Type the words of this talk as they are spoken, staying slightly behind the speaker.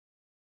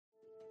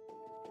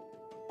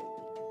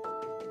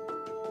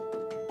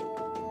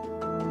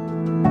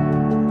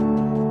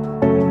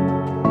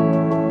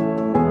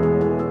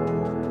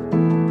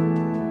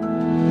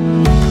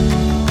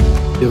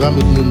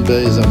Yevamot Nun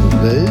Beis Amud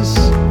Beis.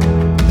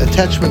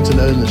 Attachment and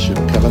ownership.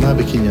 Kavanah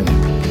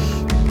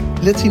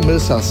b'kinyanim. Let's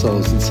immerse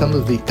ourselves in some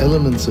of the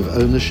elements of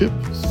ownership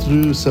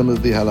through some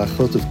of the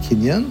halachot of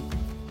kinyan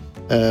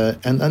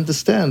and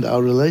understand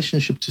our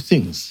relationship to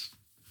things.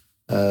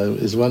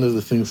 Is one of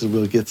the things that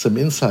we'll get some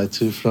insight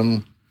to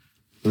from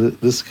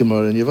this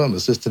Gemara in Yevamot.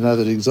 It's just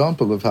another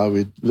example of how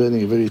we're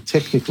learning a very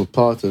technical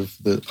part of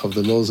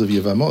the laws of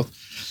Yevamot,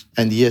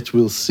 and yet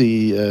we'll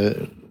see.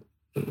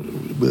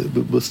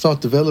 We'll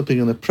start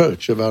developing an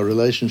approach of our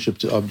relationship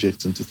to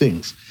objects and to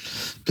things,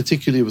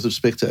 particularly with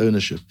respect to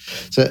ownership.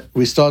 So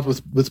we start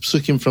with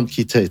psukim from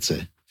Ki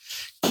Tetzeh.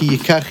 Ki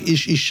yikach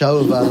ish isha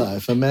u'bala.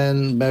 If a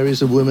man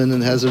marries a woman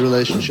and has a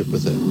relationship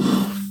with her,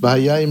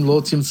 v'hayayim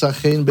lo timtza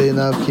chen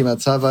be'einav ki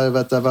matzav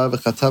v'atav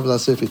v'chatav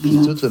la'asef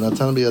etritut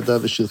v'natan b'yadav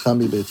v'shilcha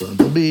mibeito. And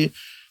there'll be,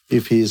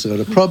 if he's got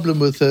a problem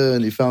with her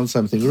and he found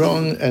something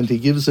wrong, and he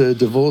gives her a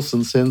divorce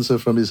and sends her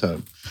from his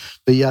home.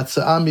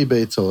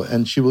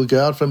 And she will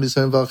go out from his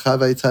home.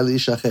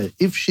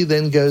 If she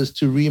then goes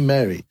to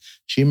remarry,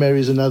 she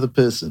marries another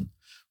person.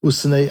 And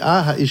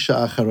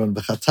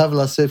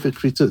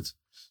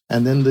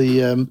then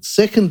the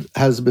second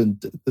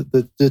husband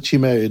that she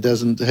married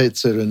doesn't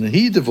hate her and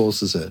he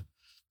divorces her.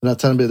 Or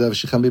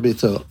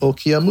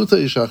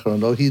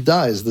he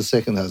dies, the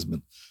second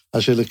husband.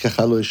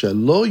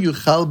 לא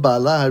יוכל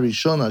בעלה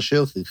הראשון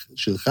אשר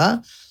שלך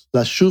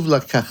לשוב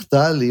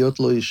לקחתה להיות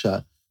לו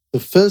אישה. The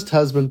first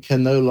husband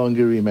can no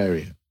longer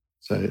remarry her.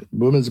 So a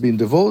woman's been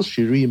divorced,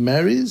 she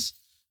remarries,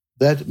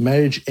 that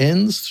marriage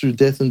ends through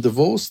death and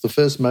divorce. The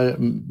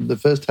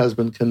first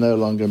husband can no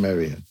longer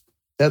marry her.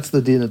 That's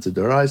the din of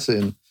Doraisa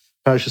in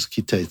Parashas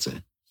Ki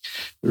Tetzeh.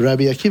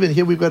 Rabbi Akiva, and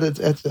here we've got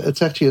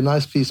it's actually a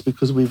nice piece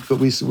because we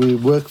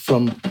work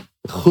from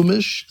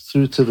Chumash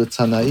through to the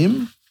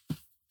Tanaim,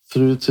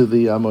 through to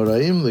the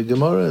Amoraim, the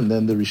Gemara, and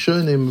then the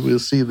Rishonim. We'll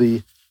see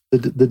the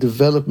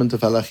development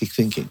of halachic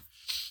thinking.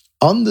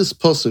 On this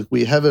posuk,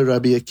 we have a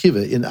Rabbi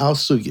Akiva in our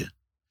sugya.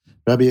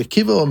 Rabbi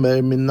Akiva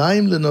omer,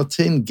 minayim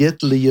lenoten get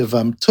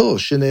liyevamto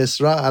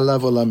shene'esra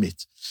alav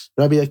olamit.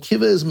 Rabbi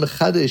Akiva is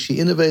mechadesh. He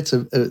innovates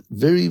a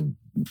very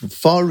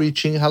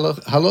far-reaching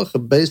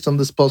halacha based on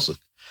this posuk,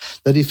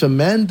 that if a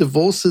man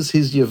divorces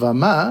his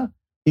yevama,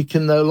 he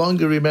can no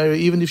longer remarry,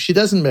 even if she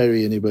doesn't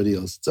marry anybody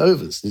else. It's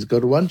over. He's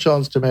got one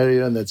chance to marry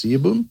her, and that's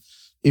yibum.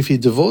 If he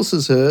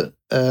divorces her,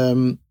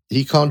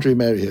 he can't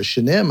remarry her.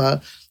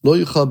 Shenema lo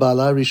yuchal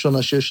ba'ala rishon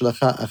asher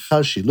shelacha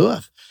achar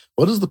shiluach.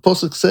 What does the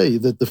posuk say?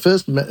 That the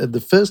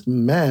first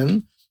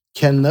man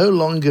can no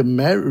longer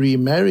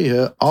remarry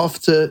her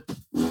after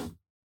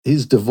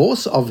his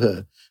divorce of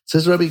her.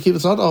 Says Rabbi Akiva,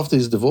 it's not after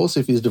his divorce.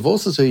 If he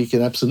divorces her, he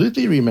can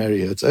absolutely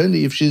remarry her. It's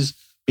only if she's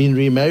been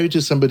remarried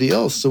to somebody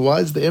else. So why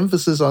is the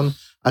emphasis on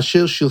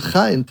Asher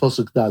Shilcha in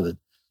Posuk Daled?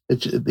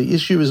 The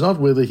issue is not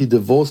whether he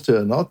divorced her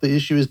or not. The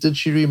issue is, did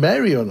she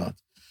remarry or not?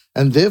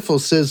 And therefore,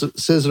 says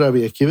Rabbi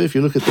Akiva, if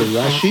you look at the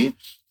Rashi,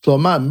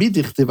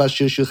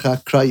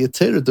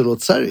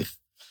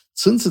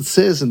 since it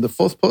says in the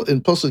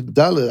in Posuk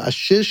Daled,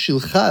 Asher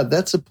Shilcha,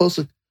 that's a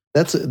posuk,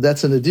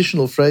 that's an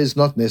additional phrase,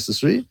 not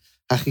necessary.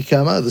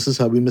 Hachikama, this is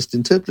how we must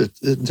interpret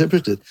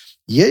it.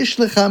 Yesh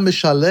lecha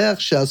meshaleach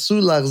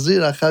she'asu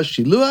lachzir achar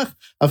shiluach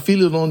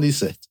afilu lo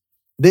niset.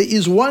 There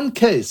is one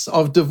case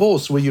of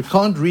divorce where you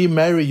can't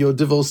remarry your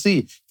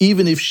divorcee,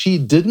 even if she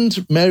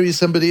didn't marry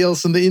somebody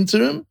else in the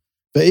interim.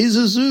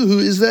 Ve'ezuzu, who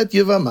is that?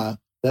 Yevama.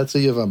 That's a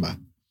Yevama.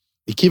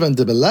 Ikivan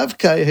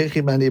debelavkai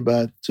hechimani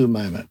ba tu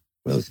maimah.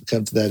 We'll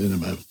come to that in a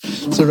moment.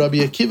 So Rabbi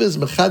Akiva is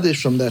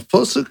mechadesh from that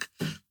posuk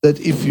that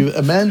if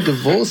a man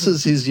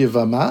divorces his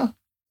Yevama,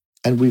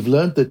 and we've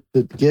learned that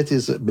get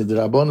is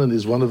midrabanan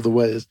is one of the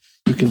ways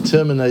you can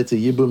terminate a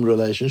yibum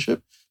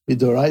relationship.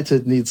 Midoraita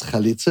it needs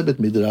chalitza, but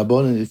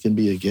midrabanan it can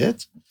be a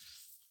get.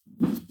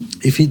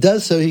 If he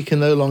does so, he can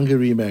no longer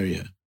remarry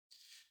her.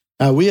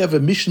 Now we have a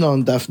Mishnah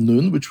on Daf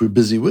Nun, which we're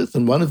busy with,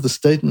 and one of the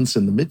statements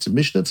in the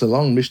Mishnah, it's a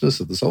long Mishnah,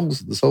 so this whole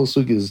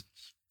sugya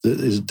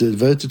is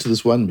devoted to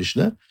this one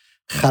Mishnah.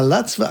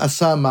 Chalatz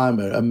v'asa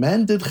ma'amer, a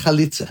man did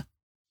chalitza.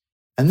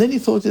 And then he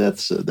thought,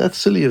 that's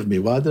silly of me.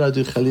 Why did I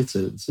do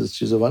chalitza?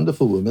 She's a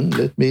wonderful woman.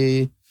 Let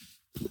me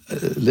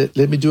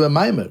do a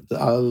maimer.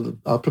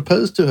 I'll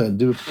propose to her and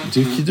do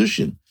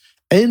kiddushin.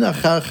 Ein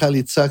achar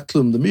chalitza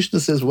klum. The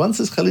Mishnah says once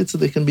there's chalitza,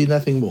 there can be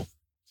nothing more.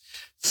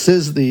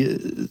 Says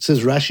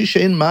Rashi,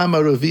 shein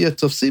ma'amar roviyah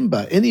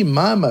tofsimba. Any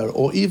ma'amar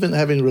or even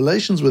having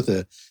relations with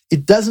her,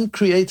 it doesn't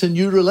create a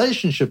new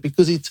relationship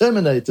because he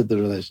terminated the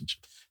relationship.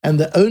 And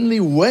the only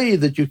way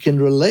that you can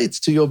relate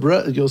to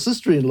your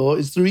sister-in-law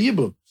is through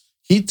yibum.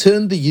 He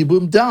turned the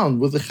yibum down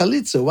with the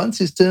chalitza. Once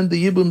he's turned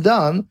the yibum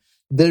down,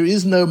 there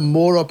is no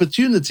more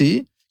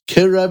opportunity.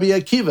 Ke Rabbi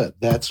Akiva.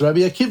 That's Rabbi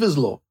Akiva's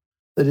law.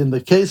 That in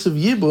the case of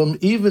yibum,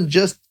 even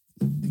just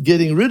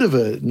getting rid of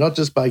her, not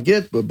just by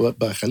get, but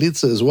by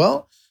chalitza as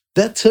well,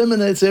 that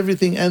terminates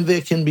everything, and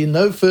there can be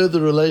no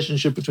further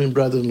relationship between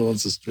brother-in-law and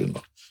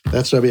sister-in-law.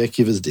 That's Rabbi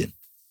Akiva's din.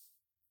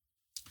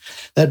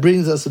 That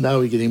brings us, and now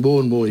we're getting more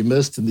and more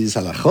immersed in these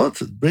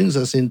halachot. It brings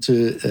us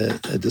into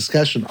a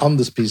discussion on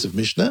this piece of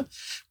Mishnah,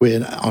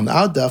 where on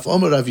our daf,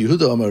 Omer Rav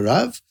Yehuda, Omer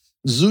Rav,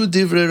 Zu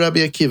divrei Rabbi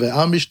Akiva.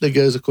 Our Mishnah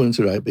goes according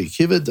to Rabbi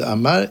Akiva, the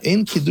Amar,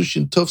 En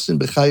kiddushin tofsin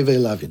b'chayvei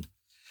lavin.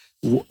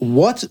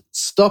 What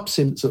stops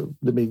him? So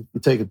let me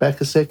take it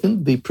back a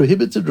second. The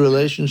prohibited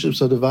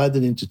relationships are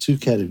divided into two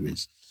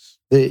categories.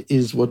 There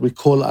is what we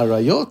call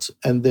arayot,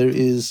 and there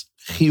is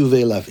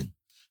chiyuvei lavin.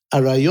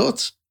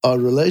 Arayot are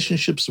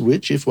relationships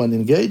which, if one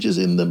engages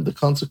in them, the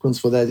consequence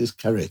for that is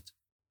karet.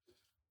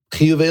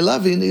 Chiyuvei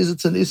lavin is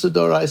it's an isur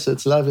doraisa,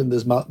 it's lavin,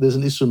 there's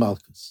an isur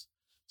malchus.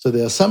 So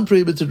there are some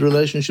prohibited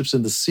relationships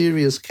in the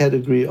serious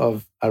category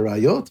of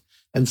arayot,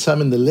 and some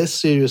in the less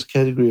serious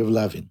category of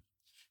lavin.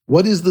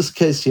 What is this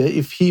case here?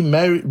 If he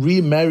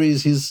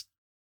remarries his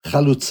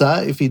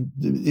chalutza,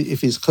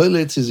 if his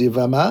choletz is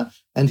yivama,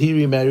 and he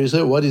remarries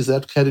her, what is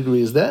that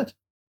category? Is that?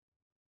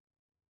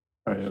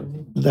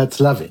 That's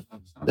lavin.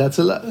 It's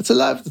a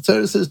lav. The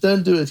Torah says,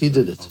 don't do it. He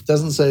did it. It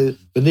doesn't say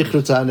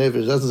v'nichruta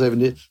nevesh. It doesn't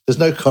say there's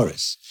no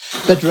chorus.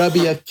 But Rabbi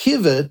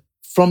Akiva,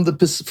 from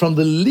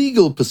the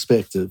legal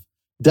perspective,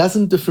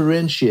 doesn't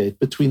differentiate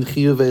between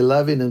chiyuvei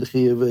lavin and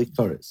chiyuvei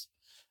chorus.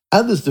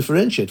 Others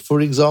differentiate. For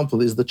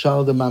example, is the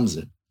child a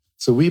mamzer?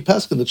 So we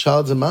paskin the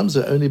child's a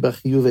mamzer only by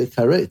chiyuvei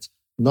karet,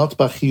 not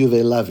by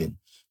chiyuvei lavin.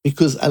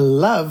 Because a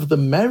lav, the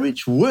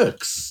marriage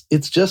works.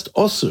 It's just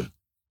osur.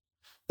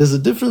 There's a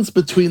difference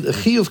between a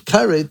chiyuv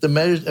karet, the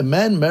marriage, a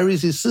man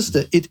marries his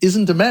sister, it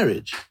isn't a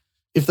marriage.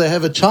 If they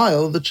have a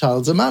child, the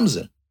child's a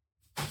mamzer.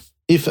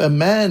 If a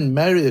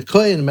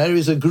kohen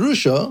marries a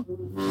grusha,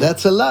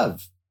 that's a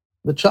lav.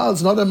 The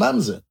child's not a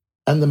mamzer.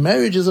 And the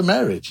marriage is a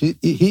marriage.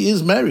 He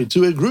is married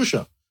to a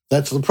grusha.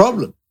 That's the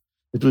problem.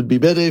 It would be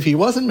better if he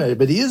wasn't married,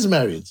 but he is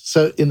married.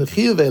 So in the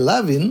chiyuvei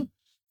lavin,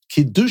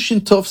 kiddushin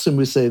tofsim,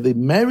 we say the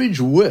marriage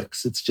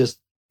works. It's just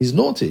he's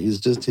naughty. He's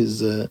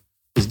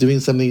doing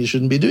something he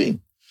shouldn't be doing,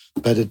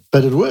 but it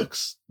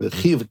works. The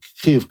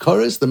chiyuv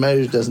chorus, the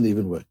marriage doesn't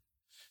even work.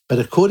 But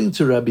according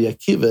to Rabbi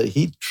Akiva,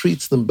 he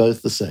treats them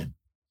both the same.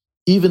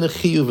 Even a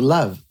chiyuv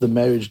lav, the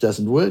marriage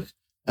doesn't work,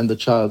 and the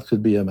child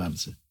could be a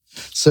mamzer.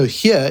 So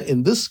here,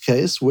 in this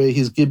case, where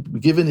he's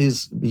given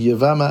his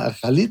yavama a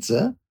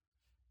chalitza,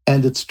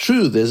 and it's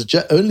true, there's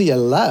only a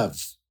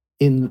lav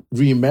in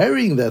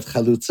remarrying that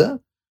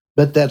chalutza,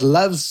 but that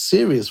lav's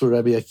serious for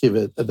Rabbi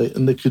Akiva,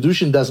 and the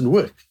kedushin doesn't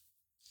work.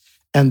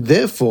 And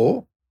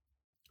therefore,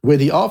 when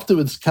he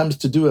afterwards comes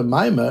to do a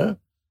maimer,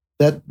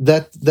 that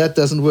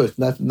doesn't work.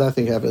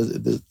 Nothing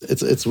happens.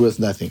 It's worth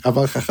nothing. But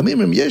the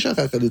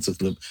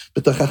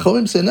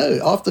Chachamim say no.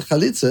 After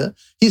chalitza,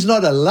 he's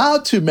not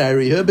allowed to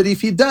marry her, but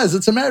if he does,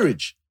 it's a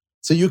marriage.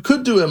 So you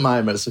could do a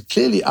maimer. So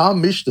clearly our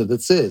Mishnah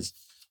that says,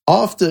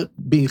 after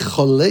being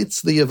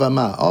choletz the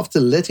yavama,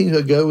 after letting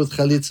her go with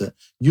chalitza,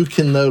 you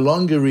can no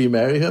longer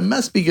remarry her,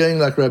 must be going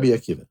like Rabbi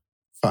Akiva.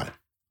 Fine.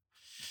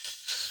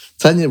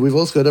 Tanya, we've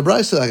also got a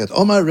brayso like that.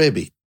 Omar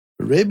Rebbe.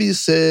 Rebbe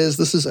says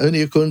this is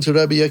only according to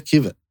Rabbi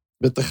Akiva,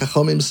 but the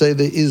Chachamim say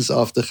there is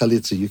after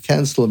chalitza. You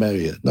can still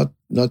marry her.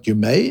 Not you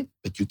may,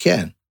 but you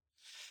can.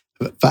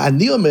 But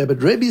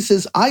Rebbe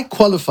says, I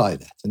qualify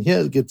that. And here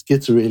it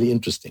gets really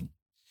interesting.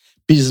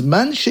 It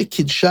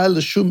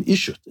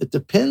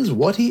depends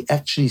what he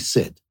actually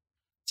said.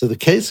 So the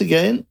case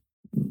again,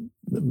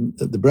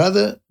 the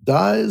brother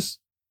dies,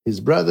 his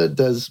brother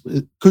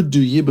could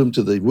do yibum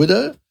to the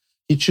widow,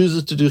 he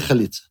chooses to do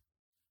chalitza.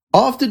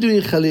 After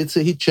doing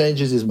chalitza, he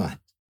changes his mind.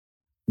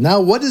 Now,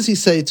 what does he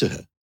say to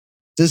her?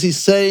 Does he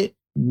say,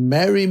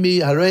 marry me,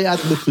 harei at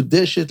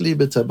mekudeshet li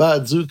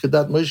b'tabat zu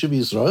kadat Moshe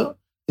v'Yisrael?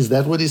 Is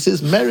that what he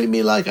says? Marry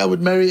me like I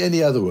would marry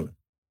any other woman.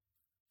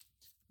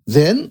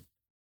 Then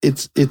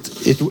it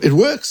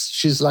works.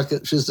 She's a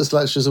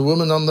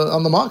woman on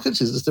the market.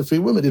 She's just a free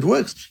woman. It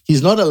works.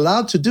 He's not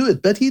allowed to do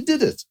it, but he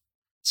did it,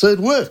 so it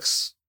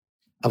works.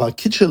 But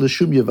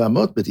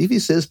if he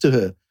says to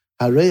her,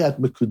 "Harei at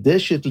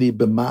mekudeshet li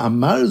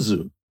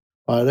b'ma'amarzu,"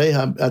 harei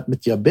at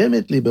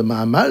mityabemet li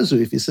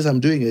b'ma'amarzu, if he says, "I'm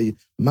doing a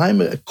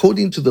maimer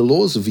according to the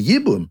laws of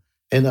Yibum,"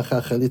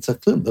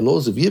 the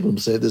laws of Yibum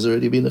say there's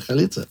already been a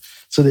chalitza.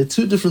 So there are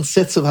two different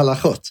sets of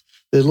halachot: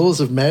 the laws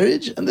of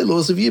marriage and the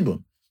laws of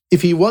Yibum.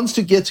 If he wants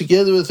to get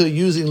together with her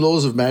using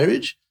laws of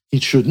marriage, he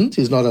shouldn't.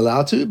 He's not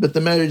allowed to, but the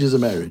marriage is a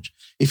marriage.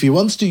 If he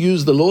wants to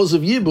use the laws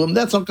of Yibum,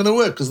 that's not going to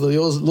work because the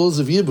laws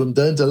of Yibum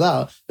don't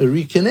allow a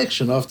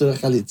reconnection after a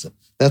chalitza.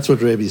 That's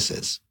what Rebbe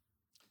says.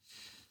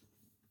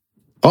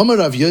 Omer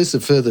Rav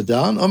Yosef further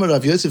down. Omer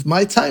Rav Yosef,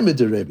 my time at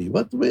the Rebbe.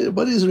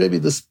 What is Rebbe?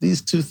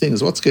 These two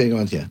things. What's going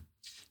on here?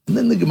 And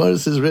then the Gemara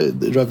says,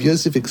 Rav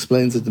Yosef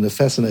explains it in a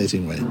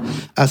fascinating way.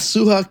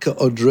 Asuha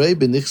ka'odrei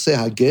b'nichse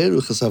hager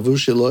u'chasavur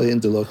shelo hen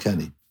delo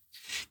kani.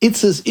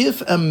 It's as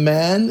if a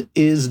man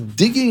is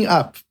digging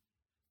up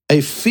a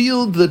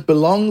field that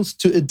belongs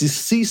to a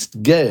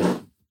deceased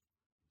ger.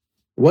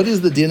 What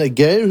is the din? A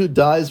ger who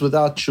dies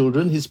without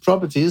children, his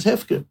property is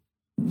hefker.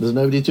 There's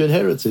nobody to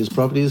inherit, so his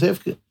property is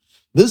hefker.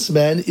 This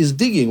man is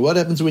digging. What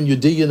happens when you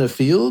dig in a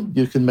field?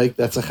 You can make,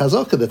 that's a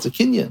chazaka, that's a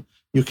kinyan.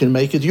 You can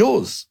make it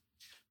yours.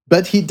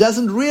 But he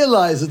doesn't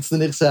realize it's the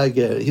Nichsa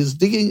Ger. He's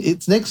digging,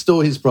 it's next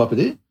door his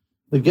property.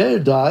 The Ger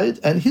died,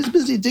 and he's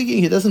busy digging.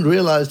 He doesn't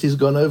realize he's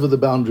gone over the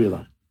boundary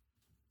line.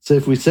 So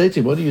if we say to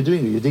him, what are you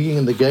doing? Are you digging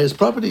in the Ger's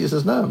property? He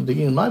says, no, I'm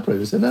digging in my property.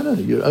 He said, no,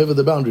 you're over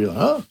the boundary line.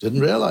 Oh,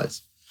 didn't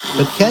realize.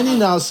 But can he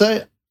now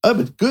say, oh,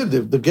 but good,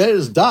 if the Ger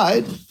has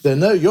died, then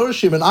no,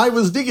 Yorshim, and I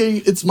was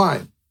digging, it's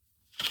mine.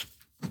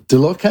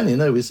 Delo Kani,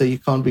 no, we say you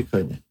can't be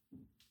Koine.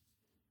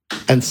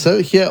 And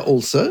so here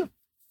also,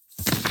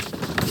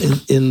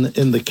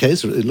 in the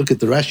case, look at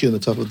the Rashi on the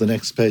top of the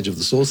next page of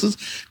the sources.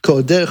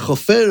 The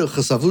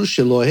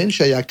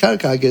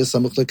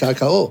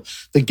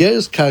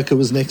Ger's karka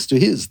was next to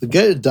his. The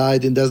Ger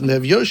died and doesn't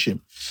have Yoshim.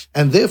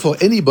 And therefore,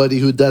 anybody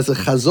who does a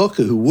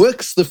chazoka, who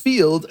works the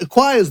field,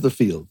 acquires the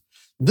field.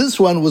 This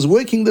one was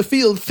working the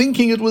field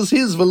thinking it was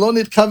his.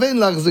 Velonit kaven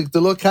lachzik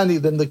delo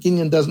kani, then the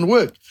kinyan doesn't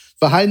work.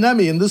 For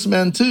Hainami, and this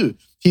man too,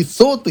 he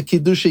thought the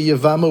Kiddusha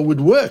Yevama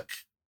would work.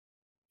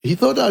 He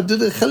thought, I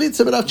did a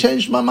chalitza, but I've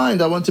changed my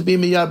mind. I want to be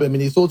miyabem,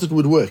 and he thought it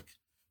would work.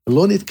 His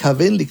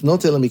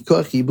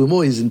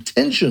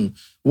intention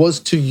was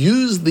to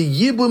use the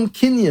yibum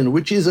kinyan,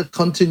 which is a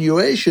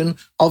continuation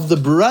of the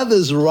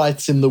brother's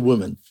rights in the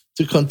woman,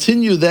 to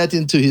continue that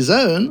into his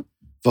own,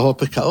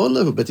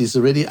 but he's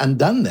already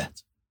undone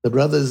that. The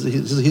brother's,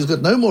 he's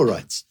got no more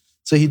rights.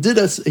 So he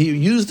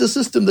used a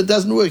system that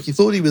doesn't work. He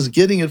thought he was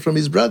getting it from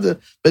his brother,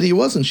 but he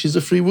wasn't. She's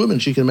a free woman.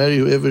 She can marry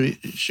whoever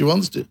she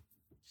wants to.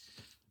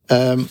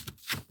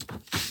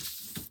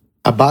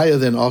 Abaya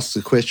then asks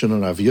a question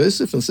on Rav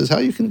Yosef and says, "How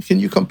can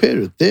you compare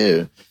it?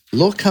 There,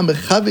 lo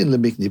kamechavin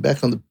lemikni,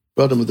 back on the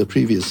bottom of the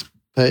previous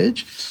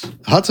page,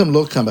 hatam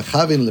lo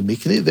kamechavin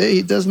lemikni. There,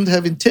 he doesn't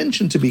have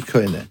intention to be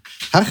koine.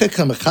 Hacha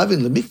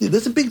kamechavin lemikni.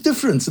 There's a big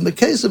difference. In the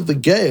case of the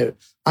ger,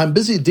 I'm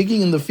busy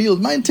digging in the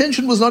field. My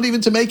intention was not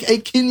even to make a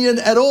kinyan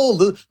at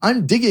all.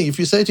 I'm digging. If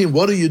you say to him,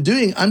 "What are you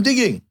doing?" I'm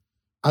digging.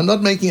 I'm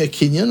not making a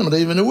kinyan. I'm not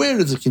even aware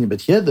it's a kinyan.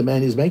 But here, the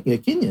man is making a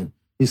kinyan.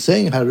 He's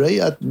saying,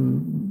 Hareyat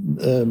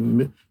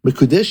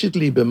mekudeshet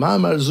li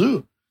b'ma'amar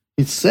zu.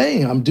 He's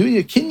saying, I'm doing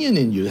a kinyan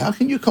in you. How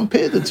can you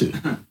compare the two?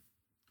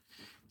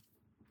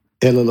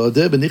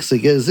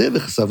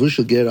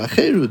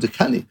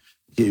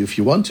 If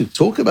you want to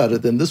talk about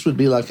it, then this would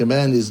be like a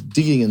man is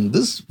digging in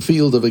this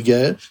field of a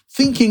ger,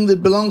 thinking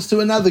that belongs to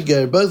another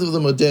ger. Both of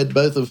them are dead,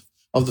 both of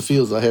the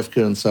fields are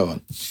hefker and so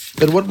on.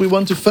 But what we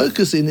want to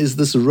focus in is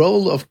this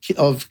role of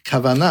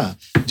kavanah.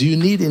 Do you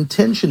need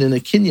intention in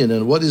a kinyan,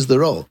 and what is the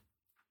role?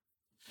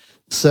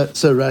 So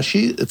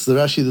Rashi, it's the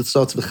Rashi that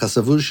starts with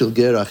Chasavur Shel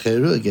Ger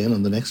Acheru, again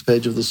on the next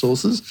page of the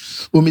sources.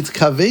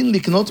 Umitkaven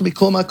liknot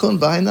mikol makon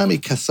v'hainami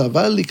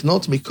kasavar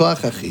liknot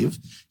mikoach achiv.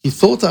 He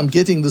thought, I'm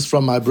getting this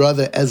from my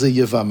brother as a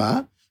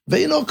yevama.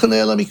 Ve'ino konei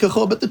ela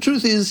mikacho. But the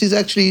truth is, he's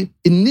actually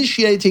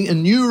initiating a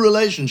new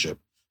relationship.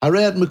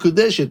 Harayat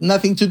mekudeshet,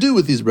 nothing to do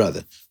with his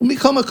brother.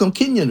 Umikol makom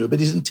kinyanu,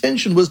 but his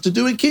intention was to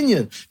do a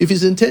kinyan. If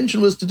his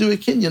intention was to do a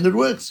kinyan, it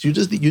works. You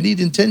need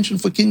intention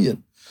for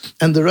kinyan.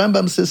 And the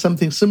Rambam says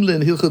something similar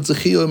in Hilchot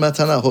Zechio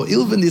Matana.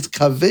 Ho'il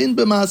v'nitkaven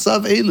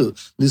b'ma'asav elu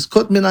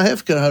lizkot min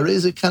ha'hefker harei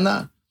ze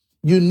kana.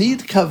 You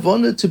need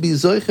kavona to be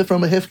zoiche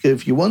from a hefker.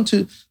 If you want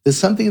to, there's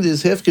something that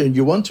is hefker and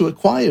you want to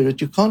acquire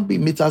it, you can't be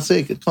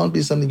mitasek. It can't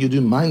be something you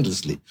do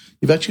mindlessly.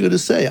 You've actually got to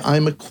say,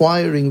 I'm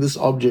acquiring this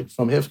object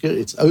from hefker.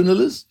 It's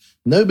ownerless.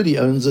 Nobody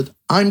owns it.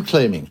 I'm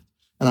claiming it.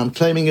 And I'm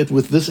claiming it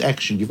with this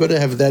action. You've got to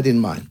have that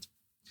in mind.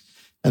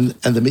 And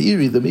the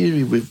Meiri,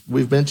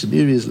 we've mentioned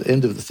Meiri is the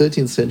end of the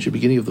 13th century,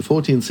 beginning of the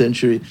 14th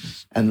century.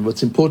 And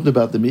what's important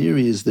about the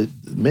Meiri is that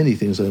many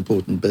things are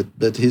important,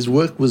 but his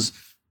work was,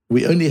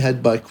 we only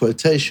had by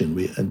quotation.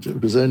 And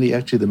it was only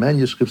actually the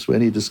manuscripts were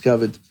only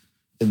discovered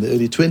in the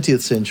early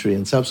 20th century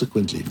and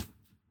subsequently.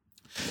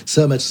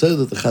 So much so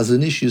that the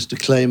Chazon Ish used to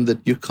claim that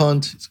you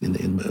can't, in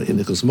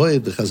Nichos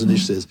Moed, the Chazon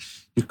Ish says,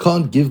 you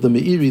can't give the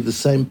Meiri the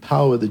same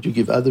power that you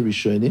give other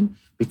Rishonim,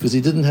 because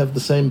he didn't have the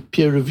same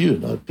peer review.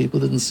 No, people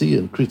didn't see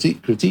and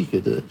critique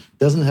it. It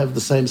doesn't have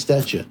the same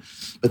stature.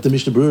 But the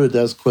Mishnah Berurah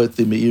does quote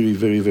the Meiri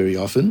very, very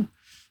often.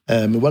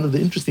 One of the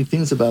interesting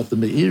things about the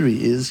Meiri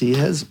is he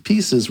has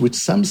pieces which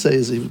some say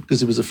is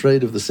because he was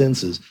afraid of the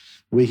censors,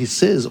 where he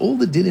says all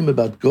the dinim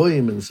about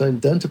goyim and so on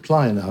don't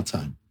apply in our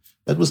time.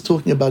 That was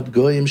talking about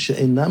goyim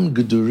she'enam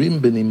gedurim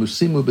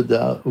benimusim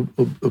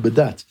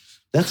ubedat.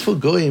 That's for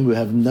goyim who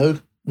have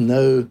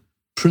no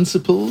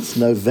principles,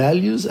 no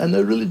values, and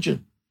no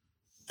religion.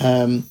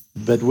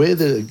 But where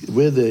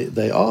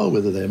they are,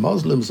 whether they're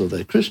Muslims or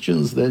they're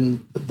Christians,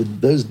 then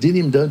those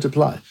dinim don't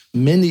apply.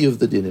 Many of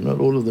the dinim, not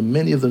all of them,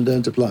 many of them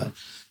don't apply.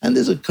 And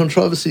there's a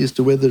controversy as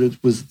to whether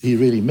he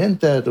really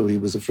meant that or he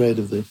was afraid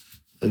of the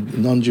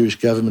non-Jewish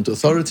government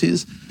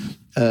authorities.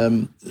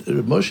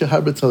 Moshe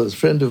Harbatal, a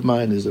friend of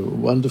mine, is a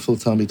wonderful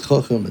Talmid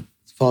Chacham.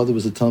 His father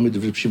was a Talmid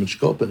of Reb Shimon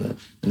Shkop, and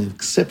an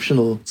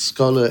exceptional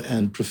scholar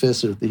and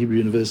professor at the Hebrew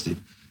University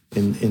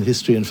in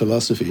history and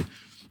philosophy.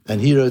 And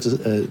he wrote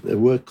a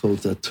work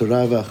called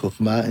Torah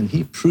VaChochmah, and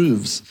he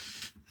proves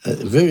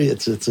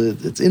it's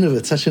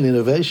such an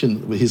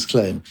innovation with his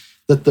claim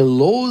that the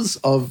laws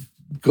of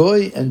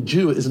Goy and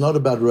Jew is not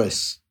about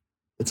race;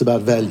 it's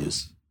about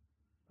values.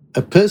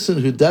 A person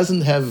who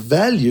doesn't have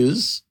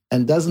values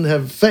and doesn't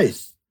have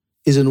faith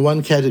is in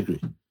one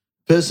category.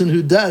 Person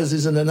who does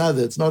is in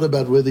another. It's not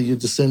about whether you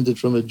descended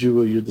from a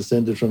Jew or you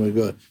descended from a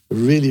Goy.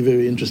 Really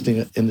very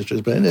interesting in the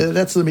translation.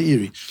 That's the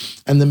Meiri.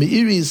 And the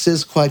Meiri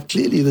says quite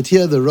clearly that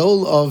here the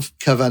role of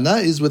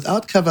kavanah is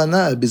without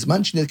kavanah,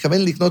 bizman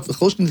shenitkaven liknot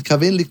v'chol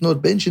shenitkaven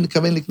liknot, ben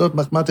shenitkaven liknot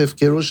machmat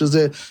hefkero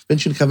shezeh, ben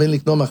shenitkaven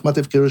liknot machmat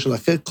hefkero shel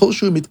acher, kol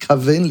shu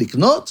mitkaven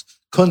liknot,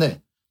 koneh.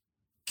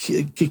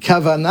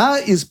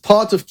 Kavanah is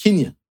part of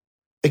kinyan.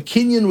 A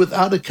kinyan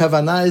without a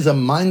kavanah is a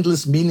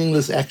mindless,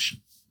 meaningless action.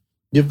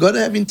 You've got to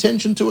have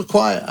intention to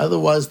acquire.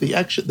 Otherwise, the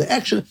action,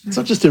 it's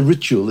not just a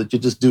ritual that you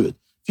just do it.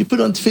 If you put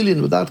on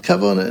tefillin without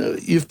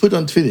kavanah, you've put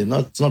on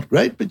tefillin. It's not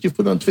great, but you've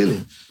put on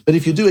tefillin. But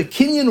if you do a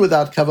kinyan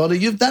without kavanah,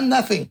 you've done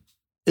nothing.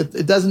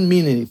 It doesn't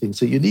mean anything.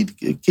 So you need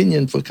a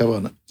kinyan for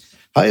kavanah.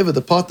 However,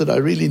 the part that I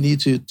really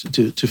need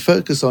to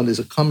focus on is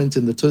a comment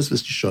in the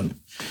Tosfos Yeshonim,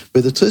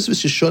 where the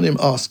Tosfos Yeshonim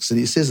asks, and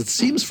he says, it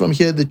seems from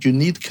here that you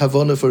need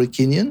kavanah for a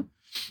kinyan,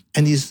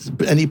 and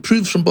he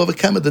proves from Bava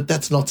Kama that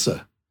that's not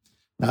so.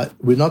 Now,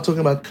 we're not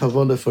talking about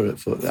kavanah for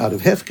out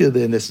of hefker,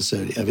 they're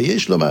necessary. And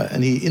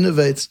he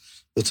innovates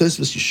the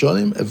Tosfos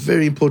Yeshonim, a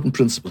very important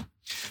principle.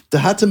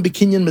 Dahatem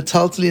bekinyan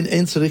metaltalin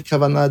ein tzarich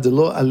kavanah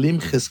delo alim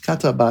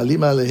cheskata ba'alim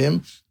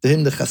alehem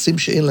dehem nechasim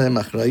she'en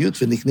lahem achrayut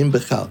v'niknim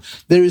bechal.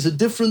 There is a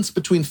difference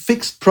between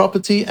fixed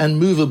property and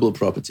movable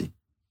property.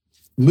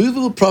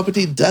 Movable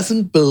property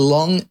doesn't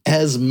belong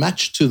as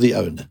much to the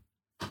owner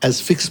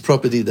as fixed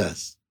property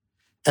does.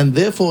 And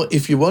therefore,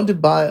 if I want to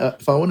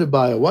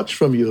buy a watch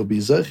from you, or be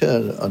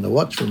zocher on a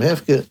watch from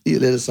hefker,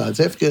 let aside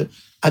hefker,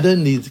 I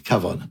don't need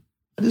kavanah.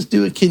 I just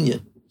do a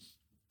kinyan.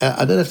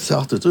 I don't have to say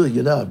after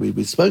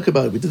we spoke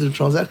about it, we did a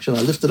transaction,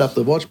 I lifted up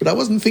the watch, but I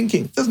wasn't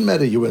thinking. It doesn't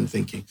matter, you weren't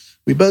thinking.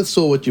 We both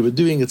saw what you were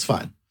doing, it's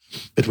fine.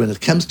 But when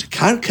it comes to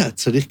karka,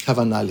 tzarich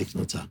kavanah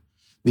liknota.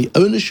 The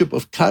ownership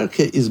of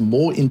karka is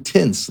more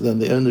intense than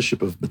the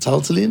ownership of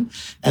metaltalin,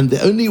 and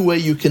the only way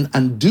you can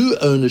undo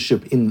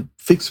ownership in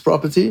fixed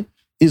property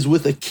is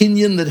with a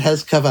kinyan that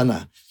has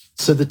kavanah.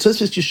 So the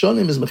Tosfos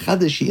Yeshonim is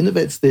mechadesh, he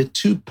innovates there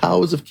two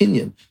powers of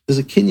kinyan. There's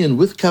a kinyan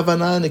with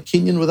kavanah and a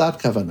kinyan without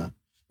kavanah.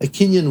 A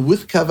kinyan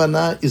with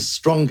kavanah is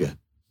stronger.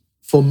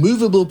 For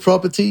movable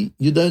property,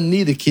 you don't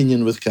need a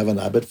kinyan with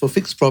kavanah, but for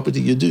fixed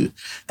property, you do.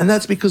 And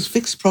that's because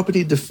fixed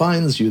property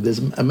defines you. There's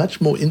a much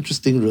more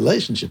interesting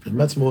relationship, a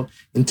much more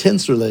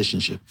intense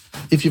relationship.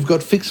 If you've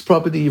got fixed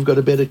property, you've got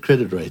a better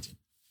credit rating.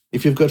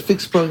 If you've got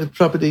fixed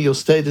property, your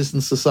status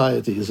in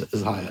society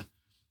is higher.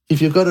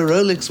 If you've got a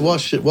Rolex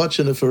watch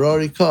and a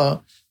Ferrari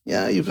car,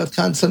 yeah, you've got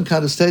some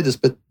kind of status,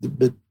 but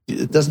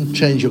it doesn't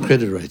change your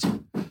credit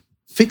rating.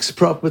 Fixed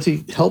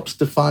property helps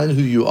define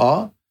who you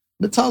are.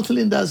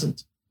 Metaltalin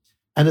doesn't.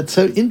 And it's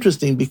so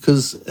interesting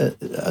because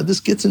this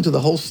gets into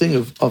the whole thing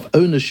of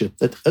ownership,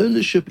 that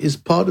ownership is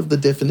part of the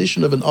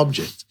definition of an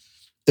object.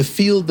 A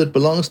field that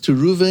belongs to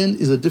Reuven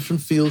is a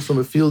different field from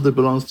a field that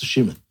belongs to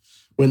Shimon.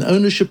 When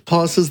ownership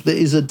passes, there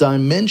is a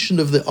dimension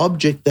of the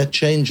object that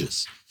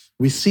changes.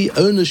 We see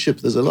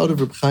ownership, there's a lot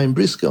of Reb Chaim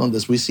Brisker on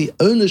this, we see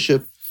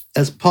ownership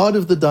as part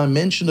of the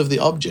dimension of the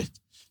object.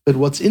 But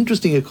what's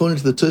interesting, according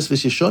to the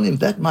Tosfos Yeshonim,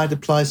 that might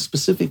apply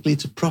specifically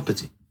to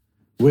property.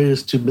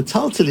 Whereas to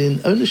metaltalin,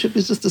 ownership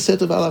is just a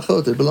set of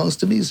halachot. It belongs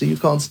to me, so you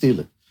can't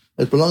steal it.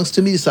 It belongs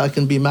to me, so I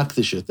can be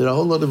makdish it. There are a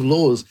whole lot of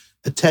laws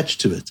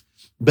attached to it.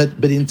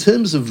 But in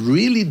terms of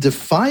really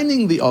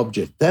defining the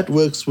object, that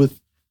works with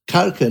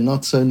karka,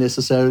 not so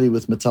necessarily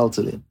with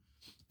metaltalin.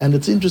 And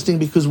it's interesting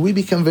because we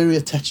become very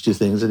attached to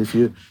things. And if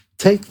you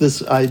take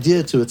this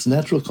idea to its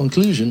natural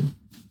conclusion,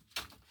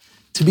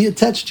 to be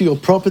attached to your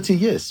property,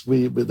 yes.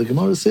 The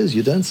Gemara says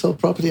you don't sell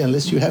property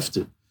unless you have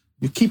to.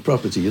 You keep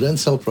property. You don't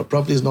sell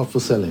property. Is not for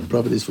selling.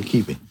 Property is for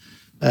keeping.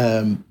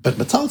 But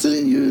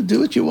metaltalin, you do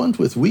what you want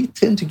with. We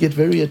tend to get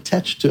very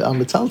attached to our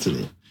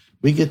metaltalin.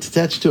 We get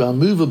attached to our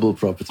movable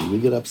property. We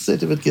get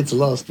upset if it gets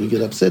lost. We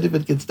get upset if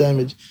it gets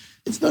damaged.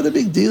 It's not a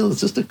big deal.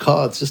 It's just a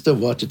car. It's just a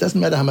watch. It doesn't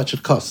matter how much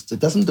it costs. It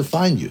doesn't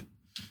define you.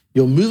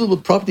 Your movable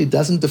property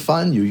doesn't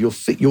define you.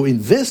 Your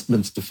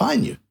investments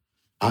define you.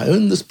 I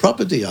own this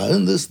property. I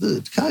own this.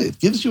 It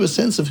gives you a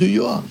sense of who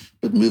you are.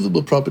 But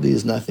movable property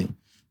is nothing.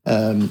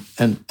 And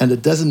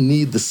it doesn't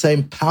need the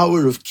same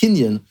power of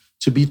kinyan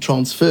to be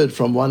transferred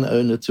from one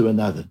owner to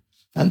another.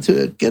 And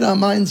to get our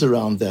minds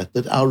around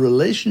that our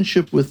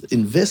relationship with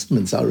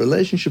investments, our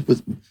relationship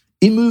with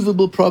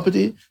immovable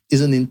property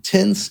is an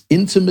intense,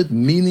 intimate,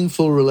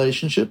 meaningful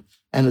relationship,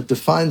 and it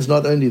defines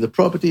not only the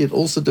property, it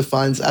also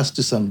defines us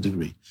to some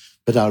degree.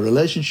 But our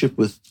relationship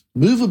with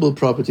movable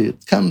property,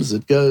 it comes,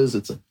 it goes,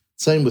 it's the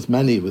same with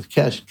money, with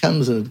cash, it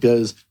comes and it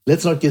goes.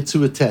 Let's not get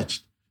too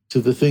attached to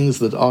the things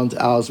that aren't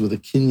ours with a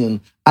kinyan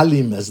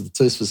alim, as the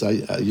Tosfos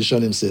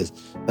Yeshonim says.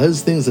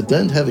 Those things that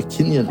don't have a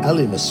kinyan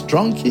alim, a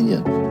strong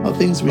kinyan, are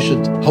things we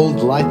should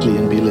hold lightly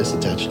and be less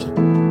attached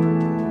to.